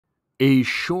A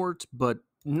short but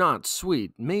not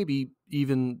sweet, maybe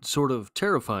even sort of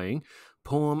terrifying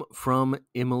poem from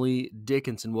Emily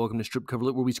Dickinson. Welcome to Strip Cover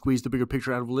Lit, where we squeeze the bigger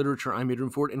picture out of literature. I'm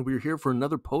Adrian Ford, and we're here for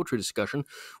another poetry discussion,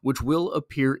 which will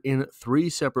appear in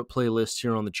 3 separate playlists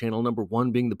here on the channel. Number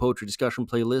 1 being the poetry discussion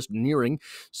playlist, nearing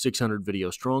 600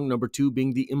 videos strong. Number 2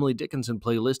 being the Emily Dickinson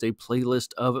playlist, a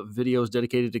playlist of videos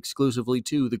dedicated exclusively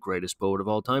to the greatest poet of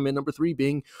all time. And number 3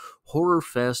 being Horror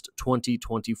Fest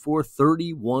 2024,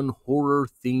 31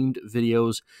 horror-themed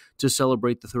videos to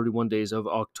celebrate the 31 days of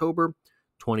October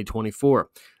 2024.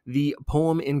 The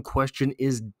poem in question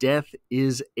is Death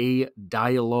is a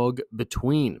Dialogue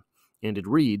Between, and it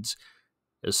reads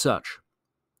as such.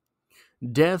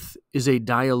 Death is a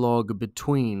dialogue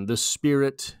between the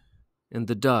spirit and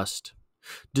the dust.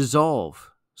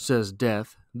 Dissolve, says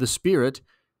death. The spirit,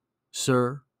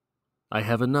 sir, I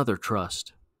have another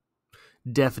trust.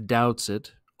 Death doubts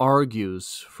it,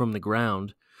 argues from the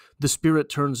ground. The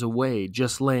spirit turns away,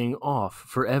 just laying off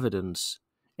for evidence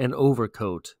an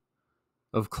overcoat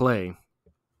of clay.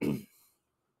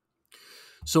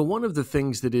 So one of the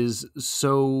things that is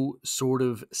so sort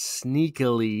of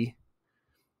sneakily,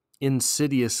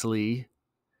 insidiously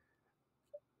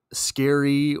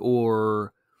scary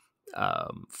or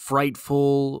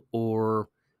frightful or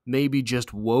maybe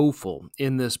just woeful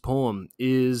in this poem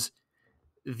is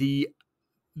the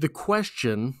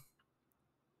question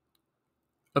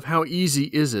of how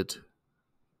easy is it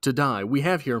to die. We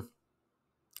have here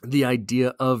the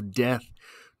idea of death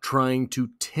trying to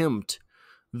tempt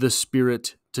the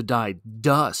spirit to die.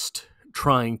 Dust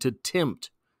trying to tempt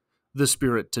the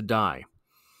spirit to die.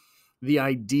 The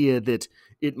idea that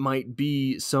it might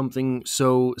be something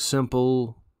so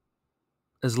simple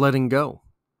as letting go.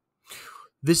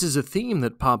 This is a theme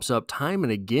that pops up time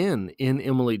and again in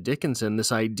Emily Dickinson,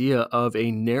 this idea of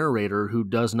a narrator who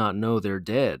does not know they're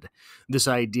dead. This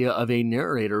idea of a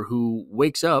narrator who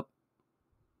wakes up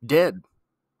dead,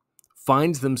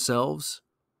 finds themselves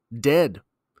dead,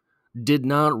 did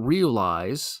not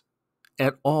realize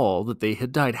at all that they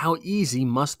had died. How easy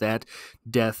must that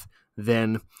death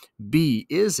then be?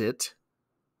 Is it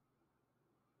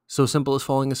so simple as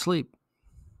falling asleep?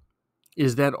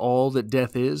 Is that all that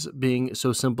death is, being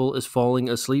so simple as falling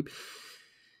asleep?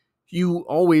 You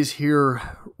always hear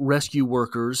rescue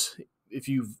workers, if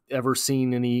you've ever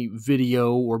seen any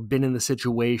video or been in the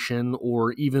situation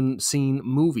or even seen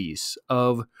movies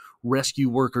of rescue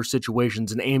worker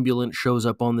situations, an ambulance shows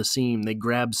up on the scene, they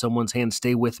grab someone's hand,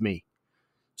 stay with me,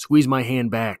 squeeze my hand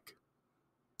back.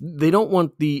 They don't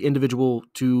want the individual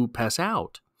to pass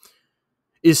out.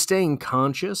 Is staying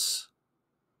conscious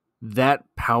that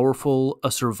powerful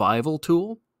a survival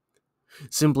tool?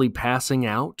 Simply passing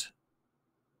out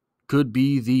could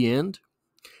be the end?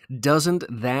 Doesn't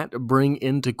that bring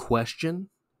into question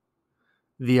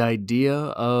the idea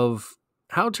of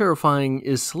how terrifying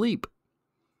is sleep?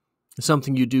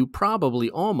 Something you do probably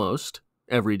almost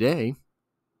every day.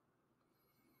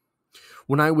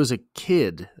 When I was a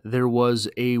kid, there was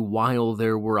a while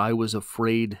there where I was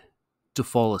afraid to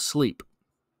fall asleep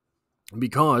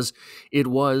because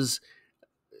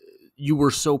you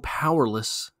were so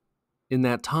powerless in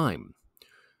that time.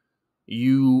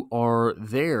 You are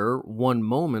there one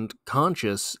moment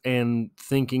conscious and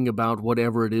thinking about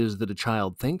whatever it is that a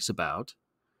child thinks about.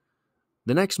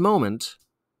 The next moment,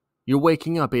 you're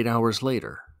waking up 8 hours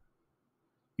later.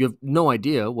 You have no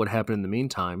idea what happened in the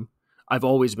meantime. I've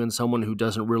always been someone who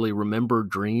doesn't really remember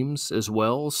dreams as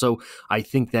well, so I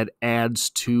think that adds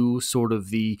to sort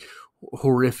of the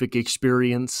horrific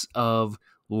experience of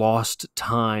lost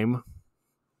time.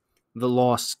 The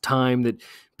lost time that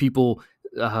people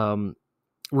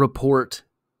report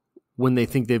when they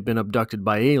think they've been abducted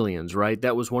by aliens, right?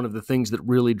 That was one of the things that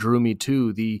really drew me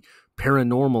to the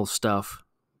paranormal stuff,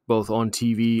 both on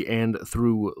TV and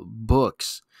through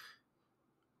books,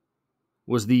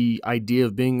 was the idea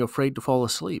of being afraid to fall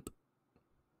asleep.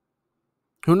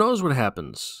 Who knows what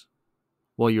happens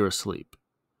while you're asleep?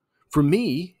 For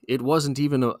me, it wasn't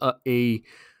even a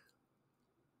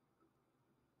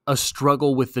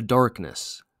struggle with the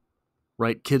darkness,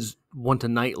 right? Kids want a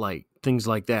nightlight, things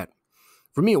like that.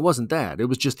 For me, it wasn't that. It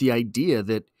was just the idea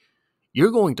that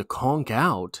you're going to conk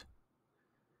out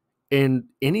and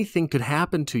anything could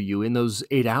happen to you in those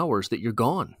 8 hours that you're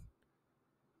gone.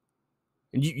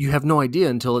 And you have no idea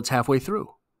until it's halfway through.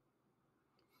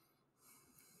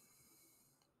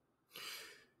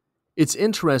 It's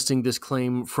interesting, this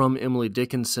claim from Emily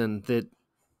Dickinson, that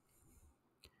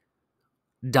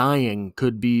dying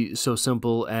could be so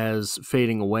simple as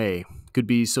fading away, could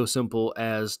be so simple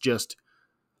as just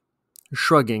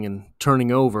shrugging and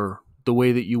turning over the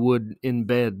way that you would in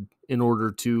bed in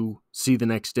order to see the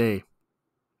next day.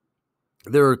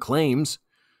 There are claims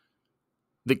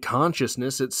that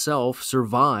consciousness itself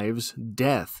survives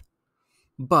death,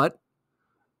 but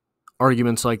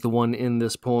arguments like the one in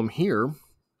this poem here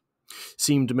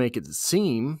seem to make it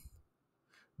seem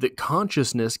that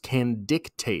consciousness can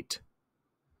dictate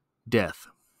death.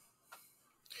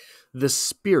 The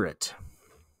spirit.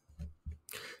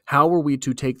 How are we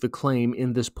to take the claim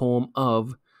in this poem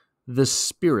of the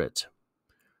spirit?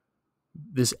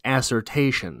 This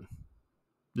assertion,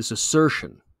 this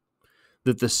assertion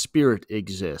that the spirit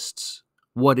exists.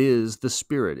 What is the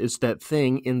spirit? It's that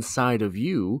thing inside of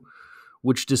you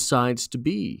which decides to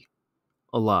be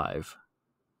alive.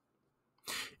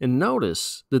 And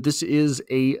notice that this is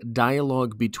a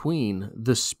dialogue between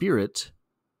the spirit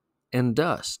and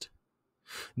dust.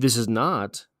 This is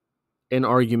not an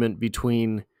argument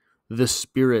between the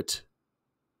spirit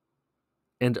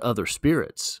and other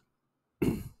spirits.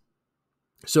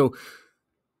 So,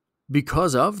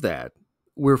 because of that,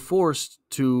 we're forced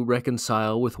to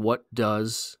reconcile with what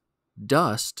does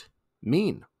dust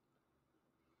mean.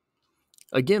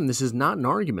 Again, this is not an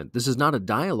argument. This is not a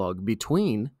dialogue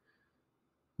between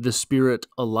the spirit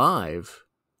alive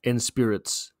and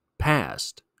spirits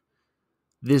past.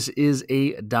 This is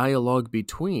a dialogue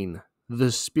between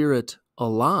the spirit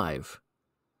alive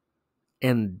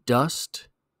and dust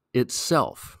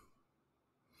itself.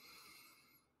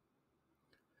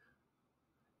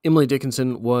 Emily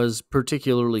Dickinson was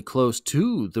particularly close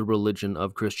to the religion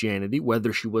of Christianity.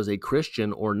 Whether she was a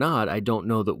Christian or not, I don't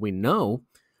know that we know.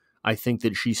 I think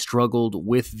that she struggled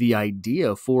with the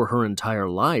idea for her entire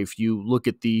life. You look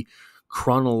at the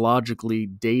chronologically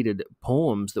dated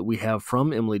poems that we have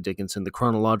from Emily Dickinson, the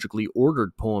chronologically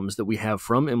ordered poems that we have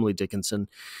from Emily Dickinson,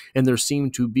 and there seem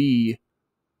to be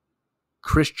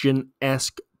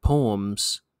Christian-esque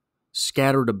poems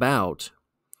scattered about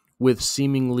with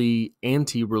seemingly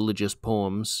anti-religious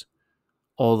poems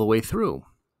all the way through.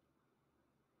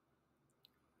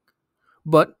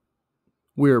 But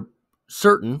we're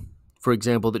certain, for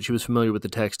example, that she was familiar with the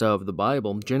text of the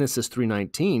Bible. Genesis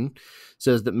 3:19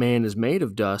 says that man is made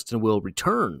of dust and will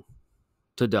return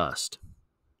to dust.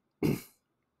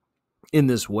 In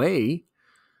this way,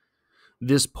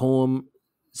 this poem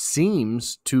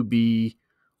seems to be,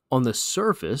 on the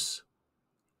surface,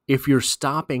 if you're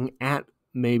stopping at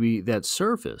maybe that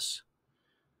surface,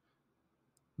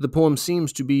 the poem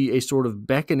seems to be a sort of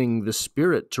beckoning the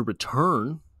spirit to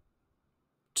return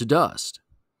to dust.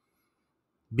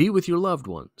 Be with your loved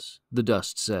ones, the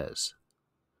dust says.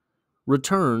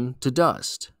 Return to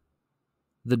dust,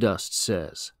 the dust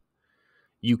says.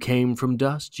 You came from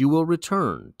dust, you will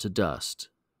return to dust,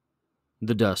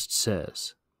 the dust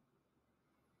says.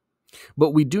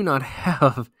 But we do not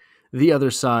have the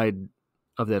other side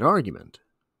of that argument.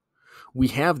 We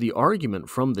have the argument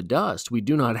from the dust. We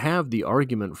do not have the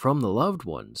argument from the loved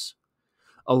ones.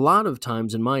 A lot of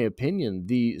times, in my opinion,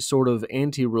 the sort of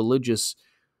anti-religious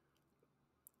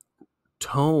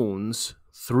tones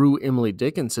through Emily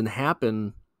Dickinson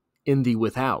happen in the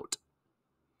without.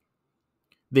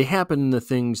 They happen in the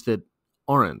things that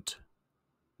aren't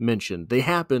mentioned. They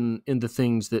happen in the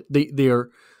things that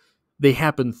they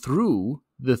happen through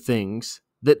the things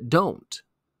that don't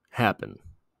happen.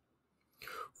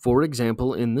 For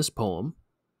example, in this poem,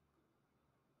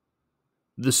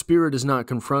 the spirit is not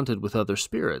confronted with other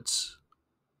spirits.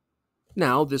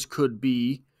 Now, this could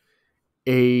be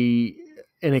an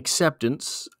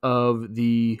acceptance of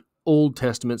the Old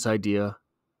Testament's idea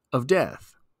of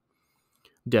death.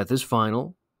 Death is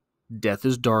final. Death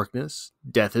is darkness.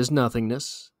 Death is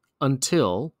nothingness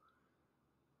until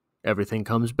everything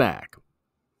comes back.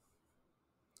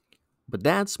 But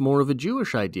that's more of a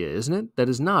Jewish idea, isn't it? That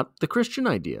is not the Christian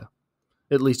idea,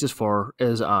 at least as far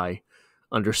as I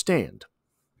understand.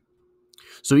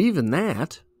 So even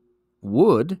that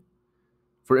would,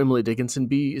 for Emily Dickinson,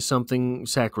 be something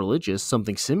sacrilegious,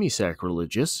 something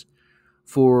semi-sacrilegious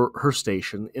for her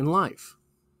station in life.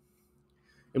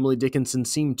 Emily Dickinson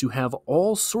seemed to have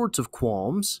all sorts of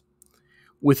qualms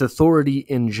with authority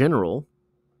in general,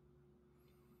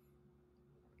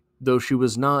 though she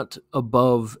was not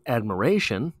above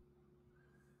admiration.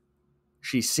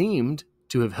 She seemed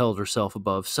to have held herself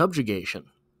above subjugation.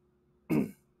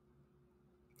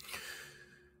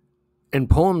 And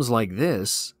poems like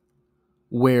this,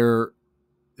 where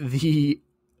the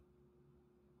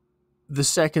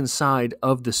second side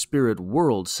of the spirit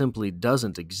world simply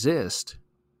doesn't exist,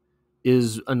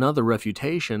 is another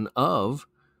refutation of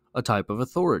a type of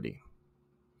authority.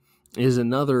 Is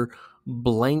another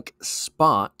blank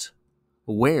spot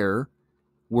where,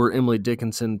 were Emily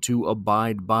Dickinson to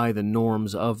abide by the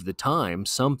norms of the time,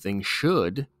 something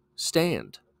should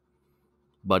stand.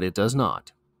 But it does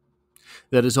not.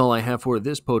 That is all I have for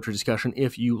this poetry discussion.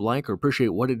 If you like or appreciate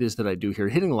what it is that I do here,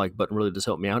 hitting the like button really does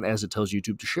help me out, as it tells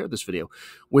YouTube to share this video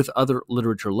with other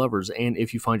literature lovers. And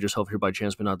if you find yourself here by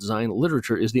chance but not design,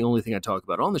 literature is the only thing I talk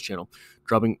about on this channel,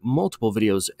 dropping multiple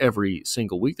videos every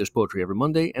single week. There's poetry every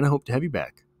Monday, and I hope to have you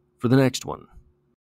back for the next one.